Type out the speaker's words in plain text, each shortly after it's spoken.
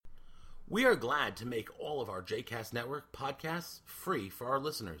We are glad to make all of our JCast Network podcasts free for our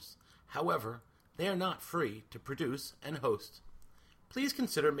listeners. However, they are not free to produce and host. Please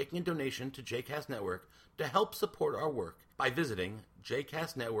consider making a donation to JCast Network to help support our work by visiting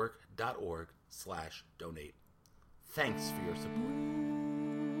jcastnetwork.org/donate. Thanks for your support.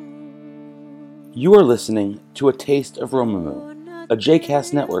 You are listening to A Taste of Romemu, a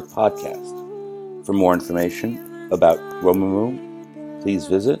JCast Network podcast. For more information about Romemu, please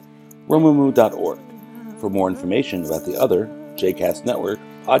visit romemu.org. For more information about the other JCast Network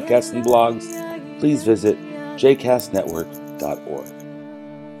podcasts and blogs, please visit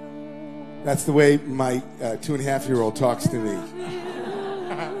jcastnetwork.org. That's the way my 2.5-year-old talks to me.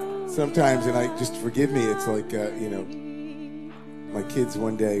 Sometimes, and I just forgive me, it's like, my kids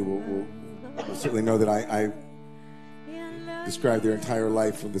one day will certainly know that I describe their entire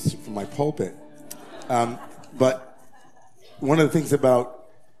life from my pulpit. But one of the things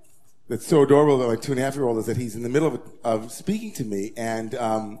that's so adorable about my 2.5-year-old is that he's in the middle of speaking to me, and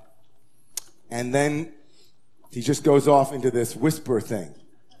then he just goes off into this whisper thing.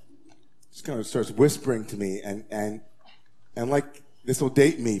 Just kind of starts whispering to me, and like, this will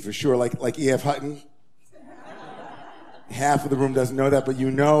date me for sure, like E.F. Hutton. Half of the room doesn't know that, but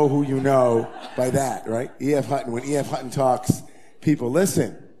you know who you know by that, right? E.F. Hutton. When E.F. Hutton talks, people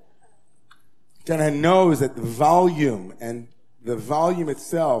listen. Kind of knows that the volume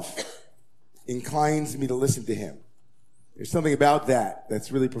itself inclines me to listen to him. There's something about that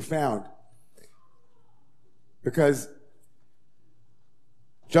that's really profound. Because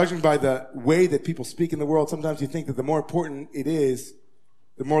judging by the way that people speak in the world, sometimes you think that the more important it is,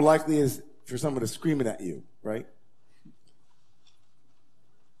 the more likely it is for someone to scream it at you, right?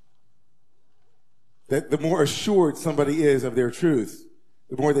 That the more assured somebody is of their truth,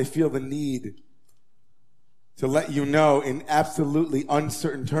 the more they feel the need to let you know in absolutely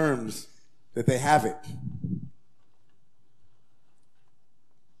uncertain terms that they have it.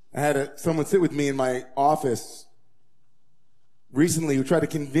 I had someone sit with me in my office recently who tried to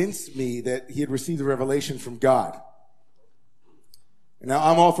convince me that he had received a revelation from God. And now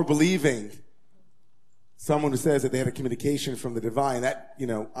I'm all for believing someone who says that they had a communication from the divine. That,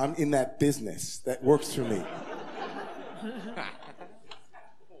 I'm in that business. That works for me.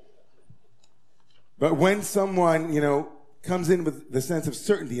 But when someone, comes in with the sense of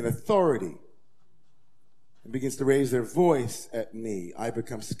certainty and authority and begins to raise their voice at me, I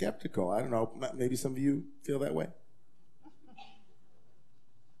become skeptical. I don't know, maybe some of you feel that way.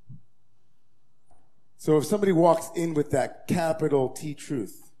 So if somebody walks in with that capital T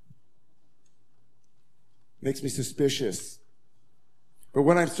truth, it makes me suspicious. But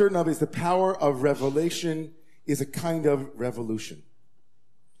what I'm certain of is the power of revelation is a kind of revolution.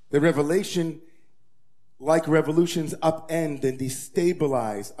 The revelation, like revolutions, upend and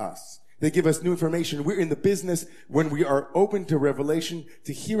destabilize us. They give us new information. We're in the business, when we are open to revelation,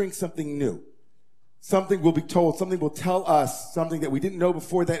 to hearing something new. Something will be told, something will tell us something that we didn't know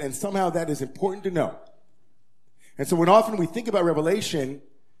before that, and somehow that is important to know. And so when often we think about revelation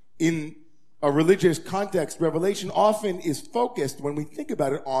in a religious context, revelation often is focused, when we think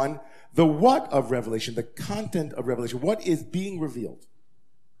about it, on the what of revelation, the content of revelation, what is being revealed.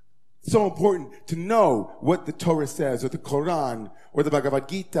 It's so important to know what the Torah says, or the Quran, or the Bhagavad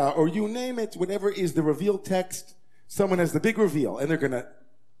Gita, or you name it, whatever is the revealed text. Someone has the big reveal, and they're going to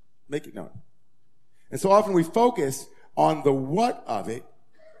make it known. And so often we focus on the what of it,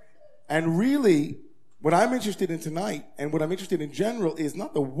 and really, what I'm interested in tonight, and what I'm interested in general, is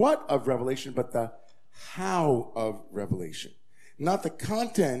not the what of revelation, but the how of revelation. Not the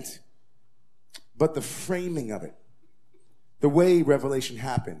content, but the framing of it. The way revelation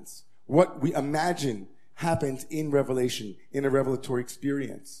happens. What we imagine happens in revelation, in a revelatory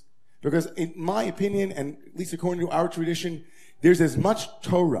experience. Because in my opinion, and at least according to our tradition, there's as much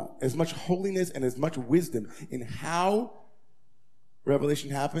Torah, as much holiness, and as much wisdom in how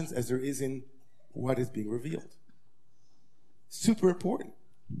revelation happens as there is in what is being revealed. Super important.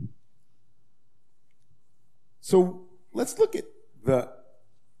 So let's look at the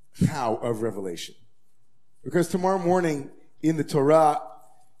how of revelation. Because tomorrow morning in the Torah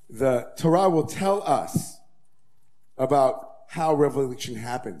will tell us about how revelation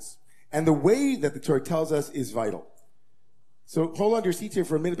happens. And the way that the Torah tells us is vital. So hold on to your seats here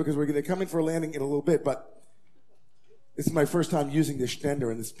for a minute, because we're going to come in for a landing in a little bit, but this is my first time using the Stender,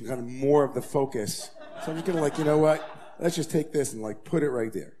 and this is kind of more of the focus. So I'm just going to, you know what? Let's just take this and put it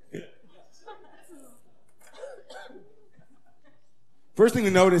right there. First thing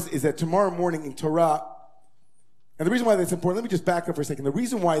to notice is that tomorrow morning in Torah, and the reason why that's important, let me just back up for a second. The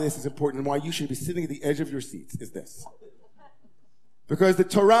reason why this is important and why you should be sitting at the edge of your seats is this. Because the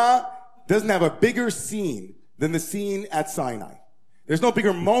Torah doesn't have a bigger scene than the scene at Sinai. There's no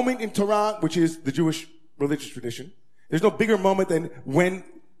bigger moment in Torah, which is the Jewish religious tradition. There's no bigger moment than when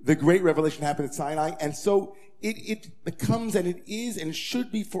the great revelation happened at Sinai. And so it becomes, and it is, and it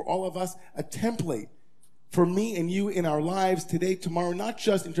should be for all of us, a template for me and you in our lives today, tomorrow, not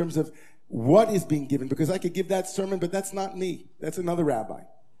just in terms of what is being given, because I could give that sermon, but that's not me. That's another rabbi.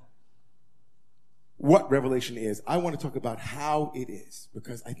 What revelation is. I want to talk about how it is,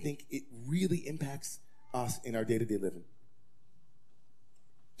 because I think it really impacts us in our day-to-day living.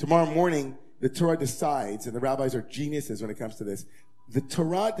 Tomorrow morning, the Torah decides, and the rabbis are geniuses when it comes to this, the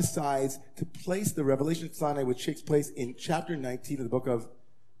Torah decides to place the revelation of Sinai, which takes place in chapter 19 of the book of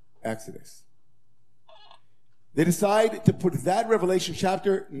Exodus. They decide to put that revelation,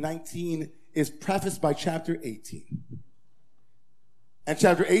 chapter 19, is prefaced by chapter 18. And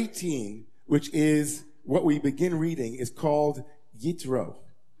chapter 18, which is what we begin reading, is called Yitro.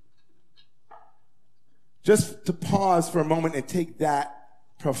 Just to pause for a moment and take that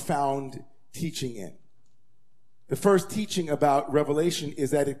profound teaching in. The first teaching about revelation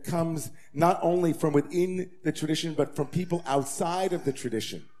is that it comes not only from within the tradition, but from people outside of the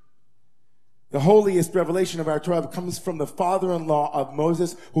tradition. The holiest revelation of our Torah comes from the father-in-law of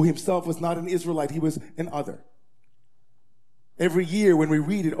Moses, who himself was not an Israelite, he was an other. Every year when we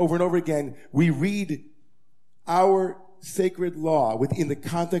read it over and over again, we read our sacred law within the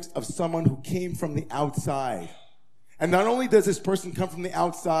context of someone who came from the outside. And not only does this person come from the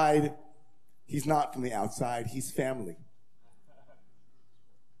outside, he's not from the outside, he's family.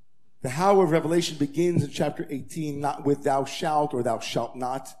 The how of revelation begins in chapter 18, not with thou shalt or thou shalt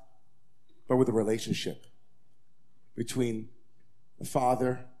not, but with a relationship between a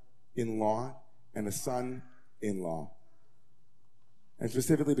father-in-law and a son-in-law. And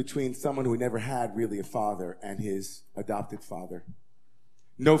specifically between someone who never had really a father and his adopted father.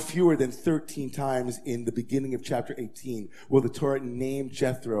 No fewer than 13 times in the beginning of chapter 18 will the Torah name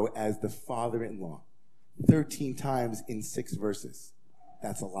Jethro as the father-in-law. 13 times in 6 verses.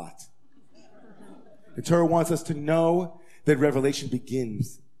 That's a lot. The Torah wants us to know that revelation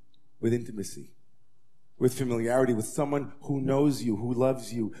begins with intimacy, with familiarity, with someone who knows you, who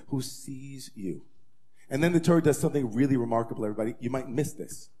loves you, who sees you. And then the Torah does something really remarkable, everybody. You might miss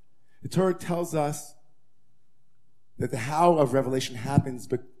this. The Torah tells us that the how of revelation happens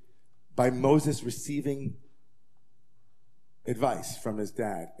by Moses receiving advice from his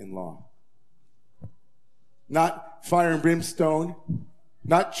dad-in-law. Not fire and brimstone,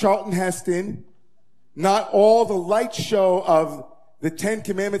 not Charlton Heston, not all the light show of the 10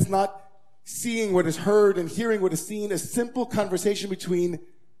 Commandments, not seeing what is heard and hearing what is seen, a simple conversation between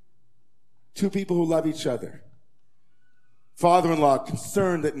two people who love each other. Father-in-law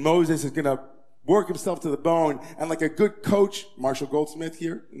concerned that Moses is going to work himself to the bone, and like a good coach, Marshall Goldsmith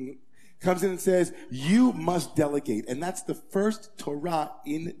here, comes in and says, you must delegate. And that's the first Torah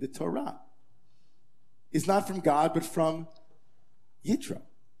in the Torah. It's not from God, but from Yitro.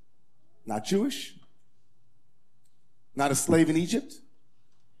 Not Jewish, not a slave in Egypt,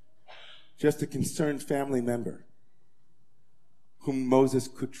 just a concerned family member whom Moses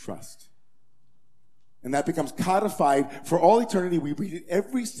could trust. And that becomes codified for all eternity. We read it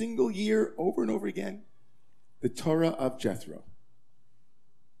every single year over and over again. The Torah of Jethro.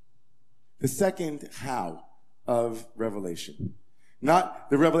 The second how of revelation. Not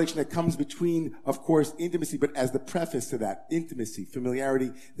the revelation that comes between, of course, intimacy, but as the preface to that, intimacy,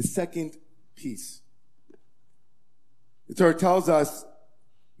 familiarity. The second piece. The Torah tells us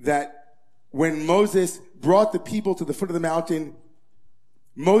that when Moses brought the people to the foot of the mountain,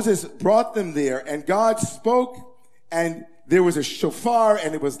 Moses brought them there, and God spoke, and there was a shofar,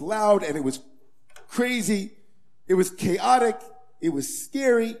 and it was loud, and it was crazy. It was chaotic. It was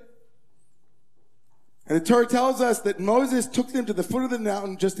scary. And the Torah tells us that Moses took them to the foot of the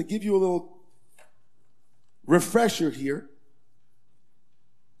mountain, just to give you a little refresher here.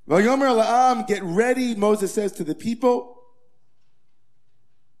 Vayomer la'am, get ready, Moses says to the people.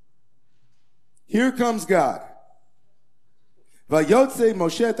 Here comes God. Vayotze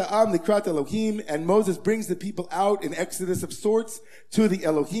Moshe ta'am likrat Elohim, and Moses brings the people out in exodus of sorts to the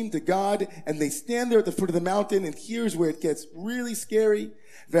Elohim, to God, and they stand there at the foot of the mountain, and here's where it gets really scary.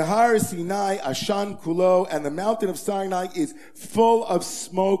 Vehar Sinai Ashan Kulo, and the mountain of Sinai is full of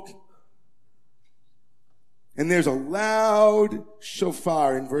smoke. And there's a loud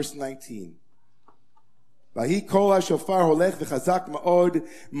shofar in verse 19. Vahi kol ha-shofar holech v'chazak ma'od,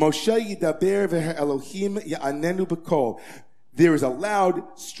 Moshe yidaber v'Elohim ya'anenu b'kol. There is a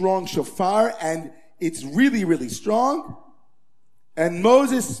loud, strong shofar, and it's really, really strong. And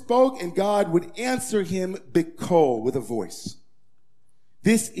Moses spoke, and God would answer him b'kol, with a voice.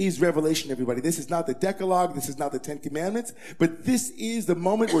 This is revelation, everybody. This is not the Decalogue. This is not the Ten Commandments. But this is the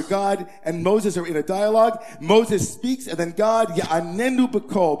moment where God and Moses are in a dialogue. Moses speaks, and then God, Ya'anenu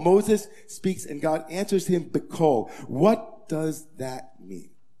b'kol. Moses speaks, and God answers him b'kol. What does that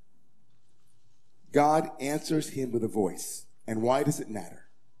mean? God answers him with a voice. And why does it matter?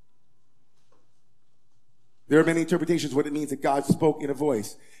 There are many interpretations of what it means that God spoke in a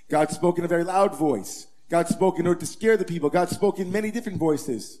voice. God spoke in a very loud voice. God spoke in order to scare the people. God spoke in many different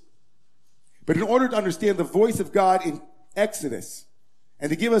voices. But in order to understand the voice of God in Exodus, and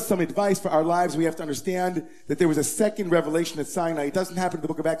to give us some advice for our lives, we have to understand that there was a second revelation at Sinai. It doesn't happen in the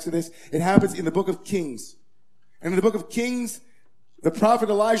book of Exodus. It happens in the book of Kings. And in the book of Kings, the prophet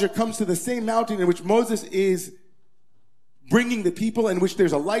Elijah comes to the same mountain in which Moses is bringing the people, in which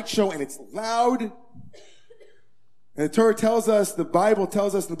there's a light show and it's loud. And the Torah tells us, the Bible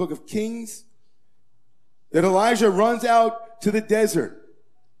tells us in the book of Kings, that Elijah runs out to the desert.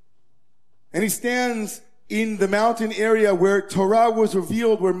 And he stands in the mountain area where Torah was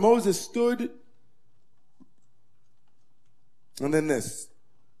revealed, where Moses stood. And then this.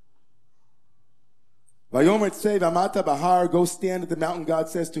 Vayomer tzei v'amata bahar, go stand at the mountain, God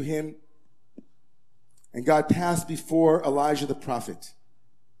says to him. And God passed before Elijah the prophet.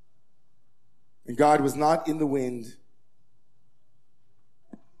 And God was not in the wind.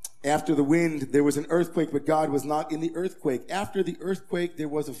 After the wind, there was an earthquake, but God was not in the earthquake. After the earthquake, there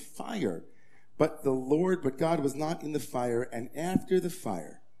was a fire. But God was not in the fire. And after the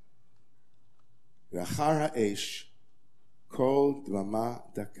fire, V'achar ha'esh, kol dvama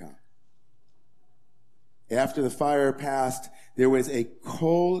daka. After the fire passed, there was a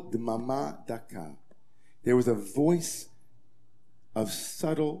kol dvama daka. There was a voice of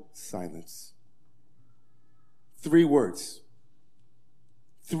subtle silence. 3 words.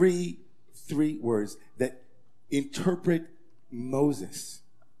 Three words that interpret Moses.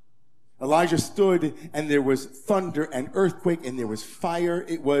 Elijah stood, and there was thunder and earthquake, and there was fire.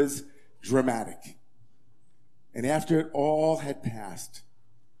 It was dramatic. And after it all had passed,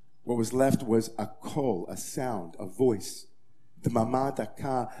 what was left was a kol, a sound, a voice. Dmama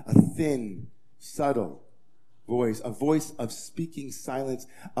daka, a thin, subtle voice, a voice of speaking silence,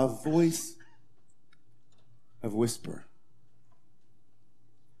 a voice of whisper.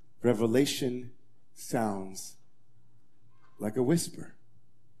 Revelation sounds like a whisper.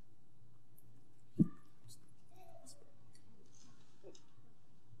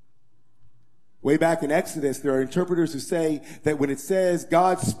 Way back in Exodus, there are interpreters who say that when it says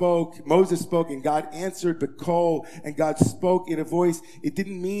God spoke, Moses spoke, and God answered b'kol, and God spoke in a voice, it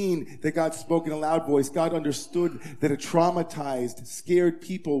didn't mean that God spoke in a loud voice. God understood that a traumatized, scared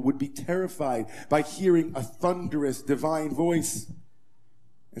people would be terrified by hearing a thunderous, divine voice.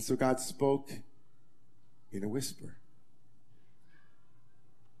 And so God spoke in a whisper.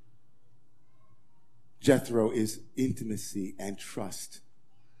 Jethro is intimacy and trust.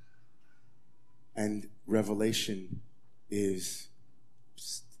 And revelation is,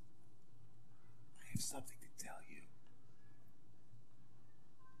 psst, I have something to tell you.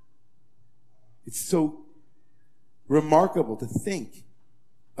 It's so remarkable to think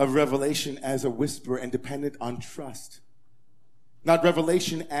of revelation as a whisper and dependent on trust. Not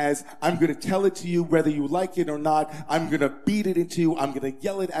revelation as, I'm going to tell it to you whether you like it or not. I'm going to beat it into you. I'm going to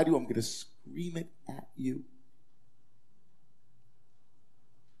yell it at you. I'm going to scream it at you.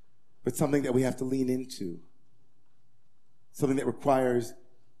 But something that we have to lean into. Something that requires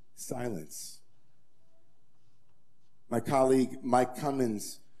silence. My colleague, Mike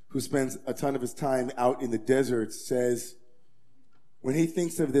Cummins, who spends a ton of his time out in the desert, says, when he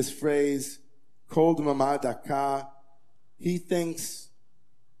thinks of this phrase, kol dmama daka, he thinks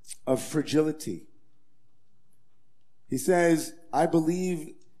of fragility. He says, I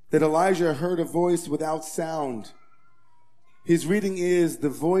believe that Elijah heard a voice without sound. His reading is the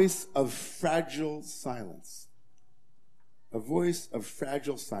voice of fragile silence. A voice of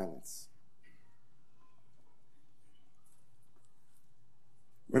fragile silence.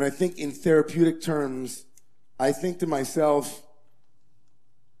 When I think in therapeutic terms, I think to myself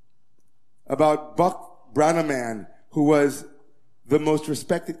about Buck Brannaman, who was the most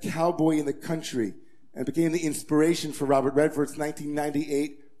respected cowboy in the country and became the inspiration for Robert Redford's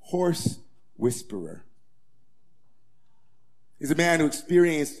 1998 Horse Whisperer. He's a man who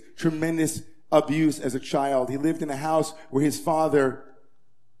experienced tremendous abuse as a child. He lived in a house where his father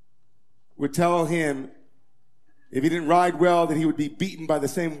would tell him if he didn't ride well that he would be beaten by the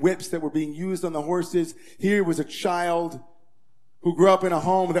same whips that were being used on the horses. Here was a child who grew up in a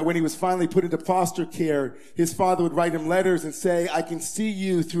home that when he was finally put into foster care, his father would write him letters and say, I can see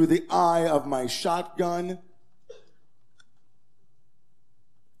you through the eye of my shotgun.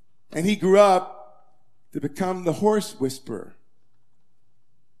 And he grew up to become the horse whisperer.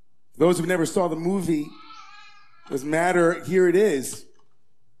 Those who never saw the movie, doesn't matter, here it is.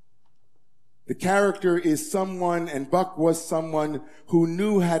 The character is someone, and Buck was someone who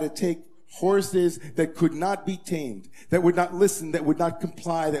knew how to take horses that could not be tamed, that would not listen, that would not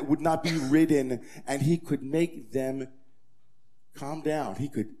comply, that would not be ridden, and he could make them calm down. He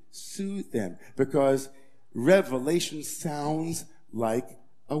could soothe them, because revelation sounds like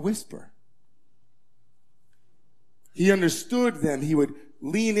a whisper. He understood them. He would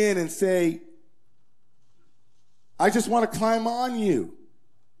lean in and say, I just want to climb on you.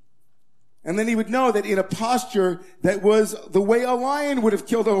 And then he would know that in a posture that was the way a lion would have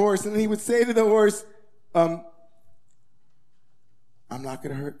killed a horse. And then he would say to the horse, I'm not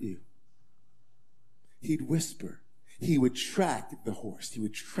going to hurt you. He'd whisper. He would track the horse. He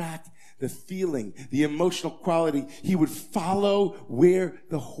would track the feeling, the emotional quality. He would follow where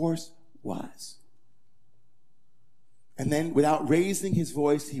the horse was. And then without raising his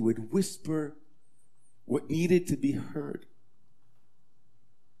voice, he would whisper what needed to be heard.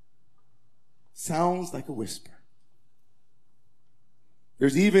 Sounds like a whisper.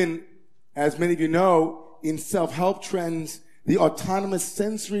 There's even, as many of you know, in self-help trends, the autonomous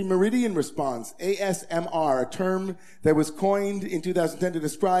sensory meridian response, ASMR, a term that was coined in 2010 to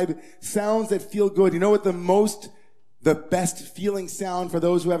describe sounds that feel good. You know what the best feeling sound for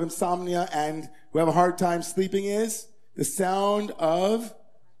those who have insomnia and who have a hard time sleeping is? The sound of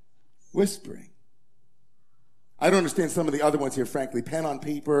whispering. I don't understand some of the other ones here, frankly. Pen on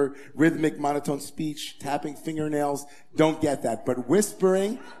paper, rhythmic, monotone speech, tapping fingernails. Don't get that. But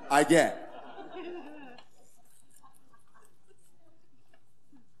whispering, I get.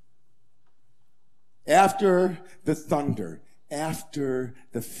 After the thunder, after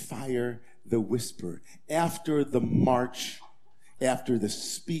the fire, the whisper. After the march, after the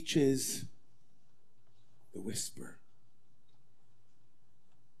speeches, the whisper.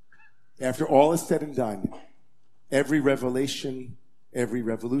 After all is said and done, every revelation, every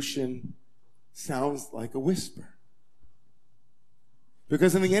revolution sounds like a whisper.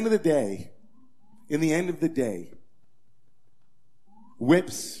 Because in the end of the day,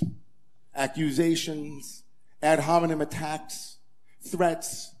 whips, accusations, ad hominem attacks,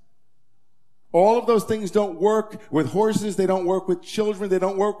 threats, all of those things don't work with horses, they don't work with children, they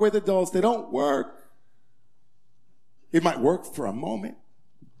don't work with adults, they don't work. It might work for a moment.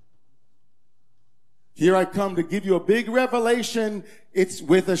 Here I come to give you a big revelation. It's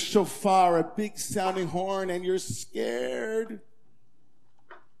with a shofar, a big sounding horn, and you're scared.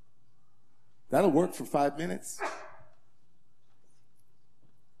 That'll work for 5 minutes.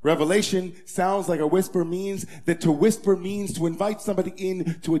 Revelation sounds like a whisper means that to whisper means to invite somebody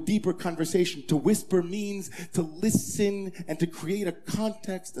in to a deeper conversation. To whisper means to listen and to create a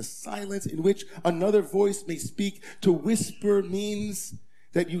context, a silence in which another voice may speak. To whisper means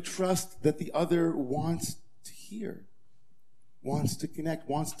that you trust that the other wants to hear, wants to connect,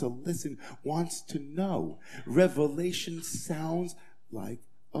 wants to listen, wants to know. Revelation sounds like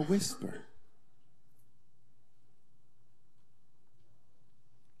a whisper.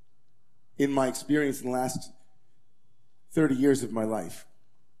 In my experience in the last 30 years of my life,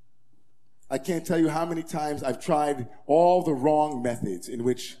 I can't tell you how many times I've tried all the wrong methods in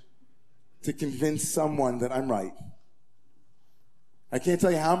which to convince someone that I'm right. I can't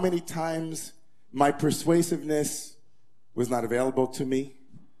tell you how many times my persuasiveness was not available to me.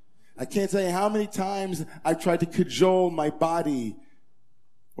 I can't tell you how many times I've tried to cajole my body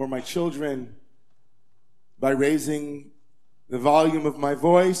or my children by raising the volume of my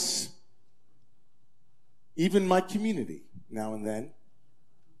voice, even my community now and then.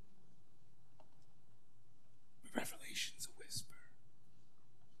 Revelation's a whisper.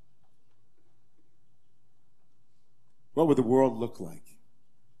 What would the world look like?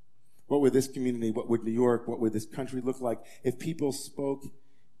 What would this community, what would New York, what would this country look like if people spoke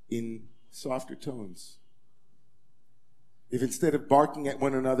in softer tones? If instead of barking at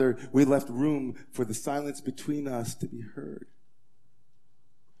one another, we left room for the silence between us to be heard?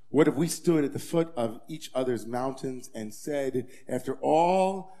 What if we stood at the foot of each other's mountains and said, after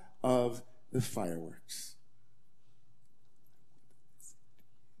all of the fireworks,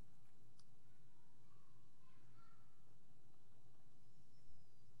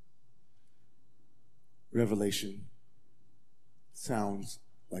 revelation sounds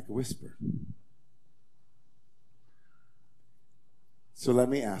like a whisper. So let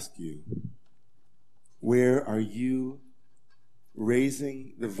me ask you, where are you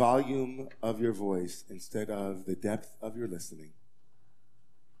raising the volume of your voice instead of the depth of your listening?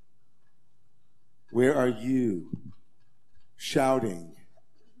 Where are you shouting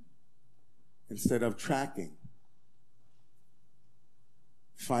instead of tracking,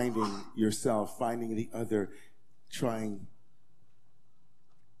 finding yourself, finding the other, trying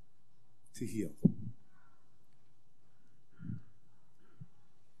to heal.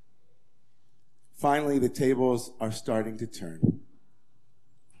 Finally, the tables are starting to turn.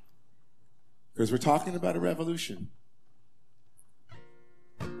 Because we're talking about a revolution.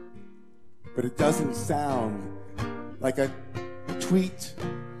 But it doesn't sound like a tweet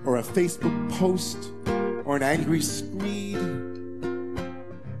or a Facebook post or an angry screed